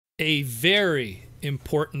a very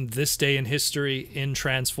important this day in history in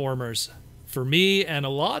Transformers for me and a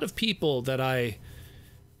lot of people that I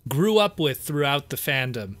grew up with throughout the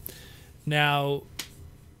fandom. Now,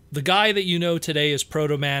 the guy that you know today as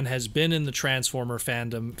Proto Man has been in the Transformer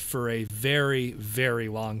fandom for a very, very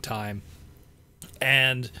long time.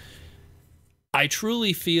 And I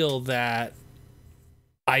truly feel that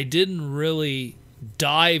I didn't really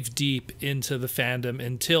dive deep into the fandom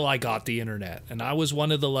until I got the internet. And I was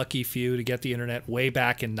one of the lucky few to get the internet way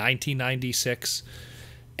back in 1996.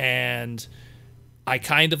 And I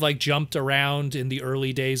kind of like jumped around in the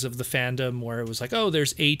early days of the fandom where it was like, oh,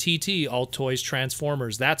 there's ATT, Alt Toys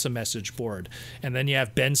Transformers. That's a message board. And then you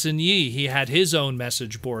have Benson Yee. He had his own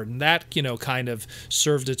message board. And that, you know, kind of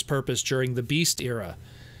served its purpose during the Beast era.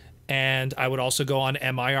 And I would also go on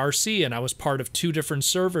MIRC, and I was part of two different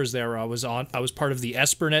servers there. I was part of the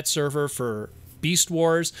Espernet server for Beast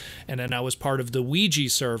Wars, and then I was part of the Ouija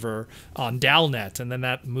server on Dalnet, and then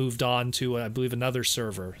that moved on to, I believe, another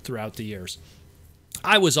server throughout the years.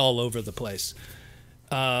 I was all over the place.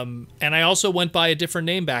 And I also went by a different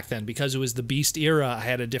name back then because it was the Beast era. I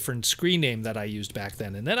had a different screen name that I used back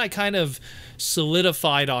then. And then I kind of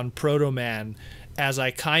solidified on Proto Man as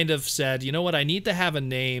I kind of said, you know what, I need to have a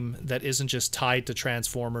name that isn't just tied to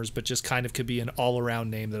Transformers, but just kind of could be an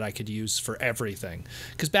all-around name that I could use for everything.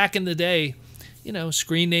 Because back in the day, you know,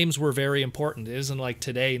 screen names were very important. It isn't like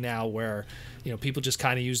today now where, you know, people just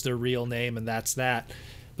kind of use their real name and that's that.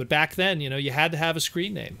 But back then, you know, you had to have a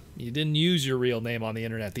screen name. You didn't use your real name on the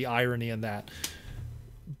internet, the irony in that.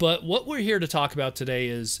 But what we're here to talk about today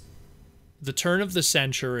is the turn of the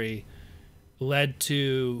century led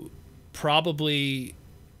to probably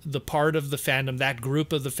the part of the fandom, that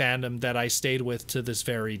group of the fandom that I stayed with to this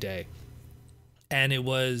very day. And it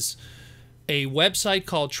was a website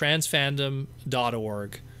called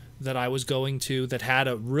transfandom.org that I was going to that had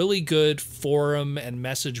a really good forum and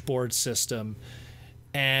message board system.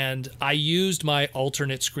 And I used my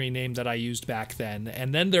alternate screen name that I used back then.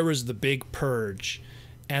 And then there was the big purge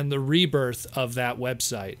and the rebirth of that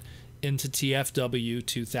website into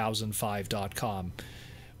TFW2005.com.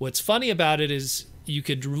 What's funny about it is you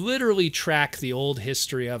could literally track the old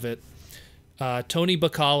history of it. Tony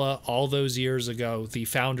Bacala, all those years ago, the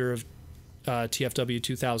founder of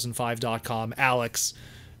TFW2005.com, Alex,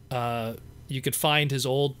 you could find his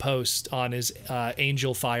old post on his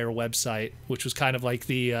Angel Fire website, which was kind of like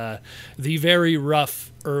the very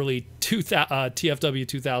rough early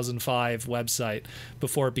TFW2005 website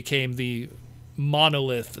before it became the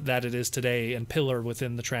monolith that it is today and pillar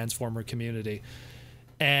within the Transformer community.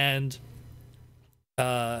 And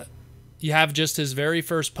you have just his very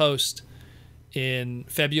first post in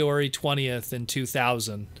February 20th in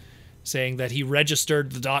 2000 saying that he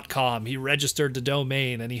registered the .com, he registered the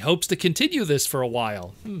domain, and he hopes to continue this for a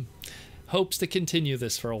while. Hopes to continue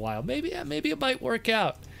this for a while. Maybe it might work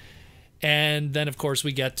out. And then, of course,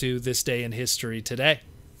 we get to this day in history today.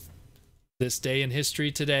 This day in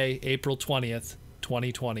history today, April 20th,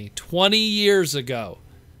 2020. 20 years ago,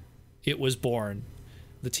 it was born.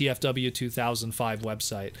 The TFW2005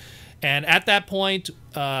 website. And at that point,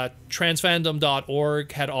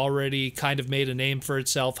 transfandom.org had already kind of made a name for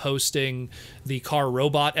itself hosting the Car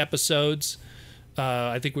Robot episodes.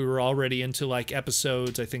 I think we were already into like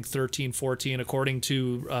episodes, I think 13, 14, according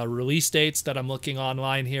to release dates that I'm looking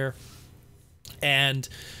online here. And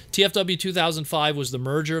TFW2005 was the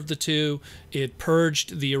merger of the two. It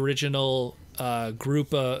purged the original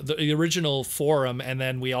group, the original forum, and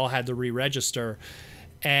then we all had to re-register.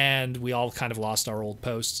 And we all kind of lost our old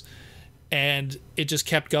posts. And it just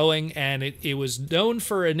kept going, and it was known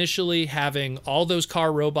for initially having all those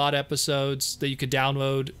Car Robot episodes that you could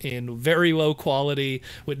download in very low quality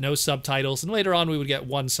with no subtitles, and later on we would get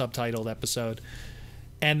one subtitled episode.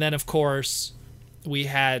 And then, of course, we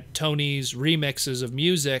had Tony's remixes of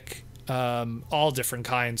music, all different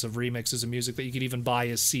kinds of remixes of music that you could even buy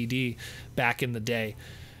as CD back in the day.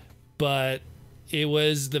 But it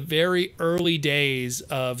was the very early days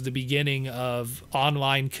of the beginning of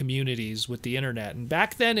online communities with the internet. And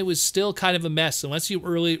back then it was still kind of a mess. Unless you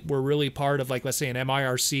were really part of, like, let's say an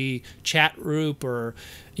MIRC chat group or,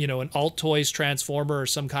 you know, an Alt Toys Transformer or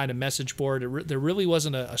some kind of message board, there really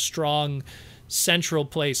wasn't a strong central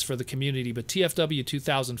place for the community. But TFW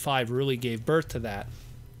 2005 really gave birth to that.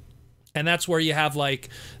 And that's where you have, like,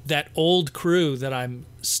 that old crew that I'm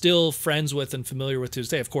still friends with and familiar with to this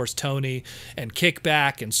day. Of course, Tony and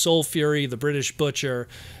Kickback and Soul Fury, the British Butcher,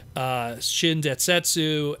 Shin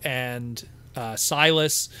Detsetsu, and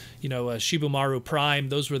Silas, you know, Shibumaru Prime.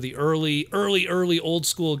 Those were the early old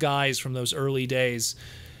school guys from those early days.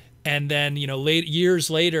 And then, you know,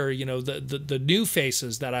 years later, you know, the new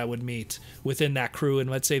faces that I would meet within that crew in,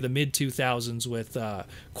 let's say, the mid 2000s with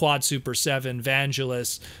Quad Super 7,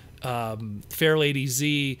 Vangelis, Fairlady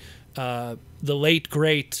Z, the late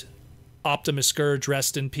great Optimus Scourge,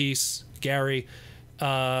 rest in peace, Gary,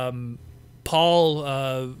 Paul,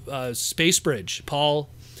 Spacebridge, Paul.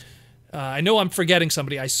 I know I'm forgetting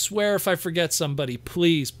somebody. I swear if I forget somebody,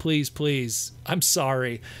 please, please, please, I'm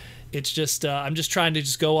sorry. It's just, I'm just trying to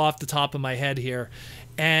just go off the top of my head here.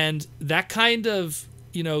 And that kind of,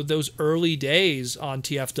 you know, those early days on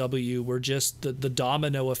TFW were just the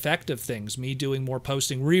domino effect of things. Me doing more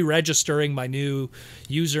posting, re-registering my new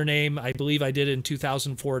username. I believe I did it in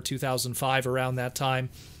 2004, 2005, around that time,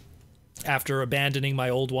 after abandoning my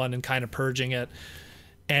old one and kind of purging it.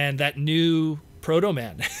 And that new Proto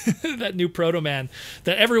Man, that new Proto Man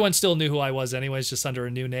that everyone still knew who I was anyways, just under a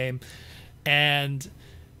new name. And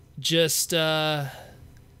just everything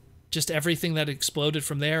that exploded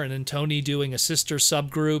from there. And then Tony doing a sister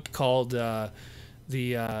subgroup called the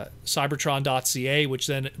Cybertron.ca, which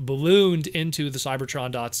then ballooned into the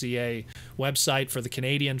Cybertron.ca website for the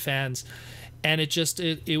Canadian fans. And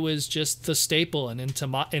it was just the staple, and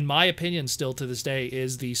in my opinion, still to this day,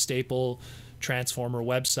 is the staple Transformer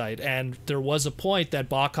website. And there was a point that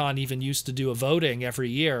BotCon even used to do a voting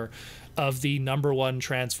every year of the #1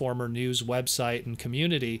 Transformer news website and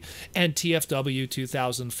community, and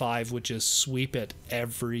TFW2005 would just sweep it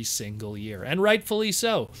every single year, and rightfully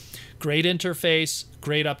so. Great interface,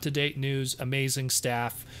 great up-to-date news, amazing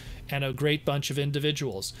staff, and a great bunch of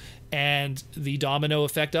individuals. And the domino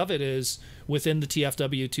effect of it is, within the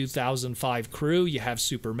TFW2005 crew, you have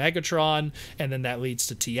Super Megatron, and then that leads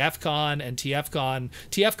to TFCon, and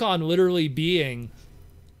TFCon literally being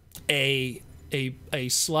a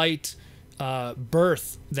slight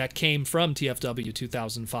birth that came from TFW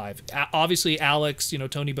 2005. Obviously, Alex, you know,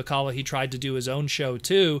 Tony Bacala, he tried to do his own show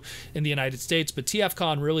too in the United States, but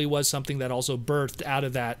TFCon really was something that also birthed out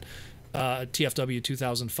of that TFW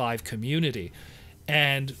 2005 community.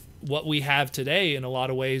 And what we have today, in a lot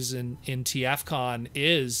of ways, in TFCon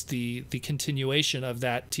is the continuation of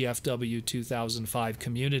that TFW 2005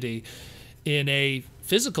 community in a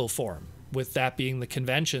physical form, with that being the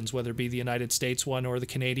conventions, whether it be the United States one or the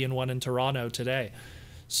Canadian one in Toronto today.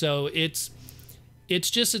 So it's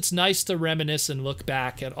nice to reminisce and look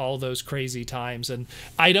back at all those crazy times. And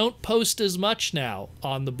I don't post as much now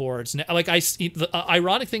on the boards. Like, the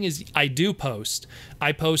ironic thing is I do post.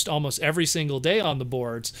 I post almost every single day on the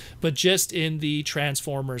boards, but just in the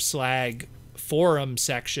Transformers Slag forum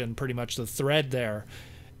section, pretty much the thread there,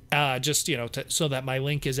 just, you know, so that my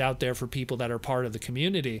link is out there for people that are part of the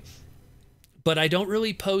community. But I don't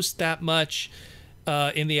really post that much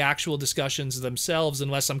in the actual discussions themselves,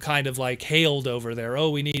 unless I'm kind of like hailed over there.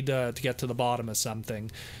 Oh, we need to get to the bottom of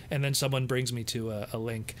something, and then someone brings me to a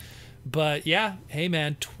link. But yeah, hey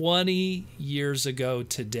man, 20 years ago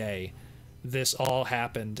today, this all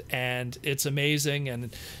happened, and it's amazing.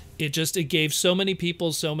 And it gave so many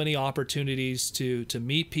people so many opportunities to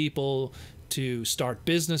meet people, to start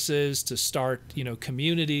businesses, to start, you know,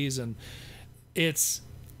 communities. And it's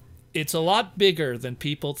a lot bigger than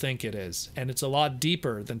people think it is, and it's a lot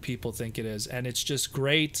deeper than people think it is. And it's just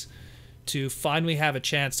great to finally have a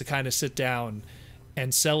chance to kind of sit down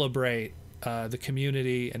and celebrate the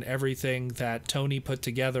community and everything that Tony put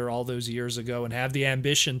together all those years ago, and have the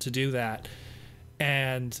ambition to do that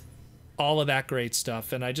and all of that great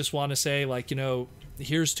stuff. And I just want to say, like, you know,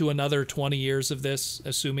 here's to another 20 years of this,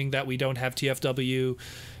 assuming that we don't have TFW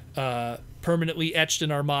permanently etched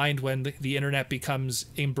in our mind when the internet becomes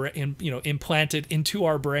implanted into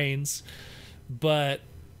our brains. But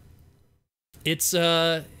it's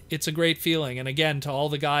a great feeling. And again, to all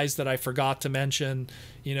the guys that I forgot to mention,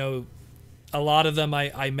 you know, a lot of them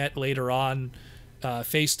I met later on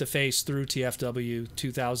face to face through TFW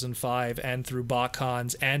 2005 and through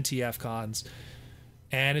BotCons and TFCons.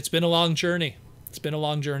 And it's been a long journey. It's been a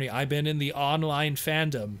long journey. I've been in the online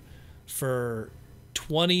fandom for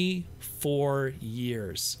 24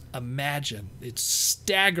 years. Imagine. It's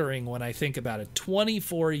staggering when I think about it.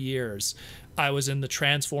 24 years I was in the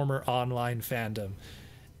Transformer online fandom.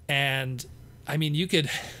 And I mean, you could,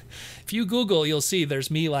 if you Google, you'll see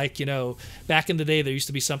there's me, like, you know, back in the day there used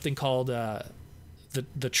to be something called the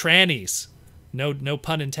Trannies. No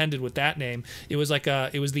pun intended with that name. It was like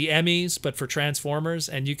it was the Emmys, but for Transformers,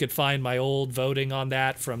 and you could find my old voting on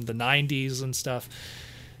that from the 90s and stuff.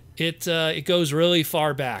 It goes really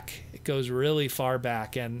far back. It goes really far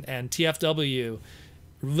back, and TFW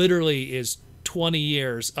literally is 20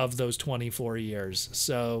 years of those 24 years.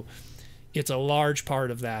 So it's a large part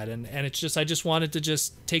of that. And it's just, I just wanted to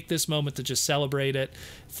just take this moment to just celebrate it.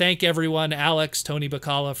 Thank everyone, Alex, Tony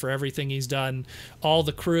Bacala, for everything he's done, all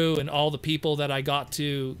the crew and all the people that I got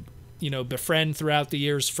to, you know, befriend throughout the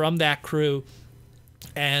years from that crew,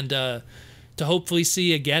 and to hopefully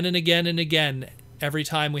see again and again and again every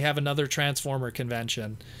time we have another Transformer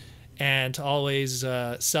convention, and to always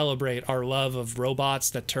celebrate our love of robots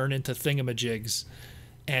that turn into thingamajigs,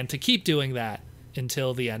 and to keep doing that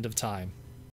until the end of time.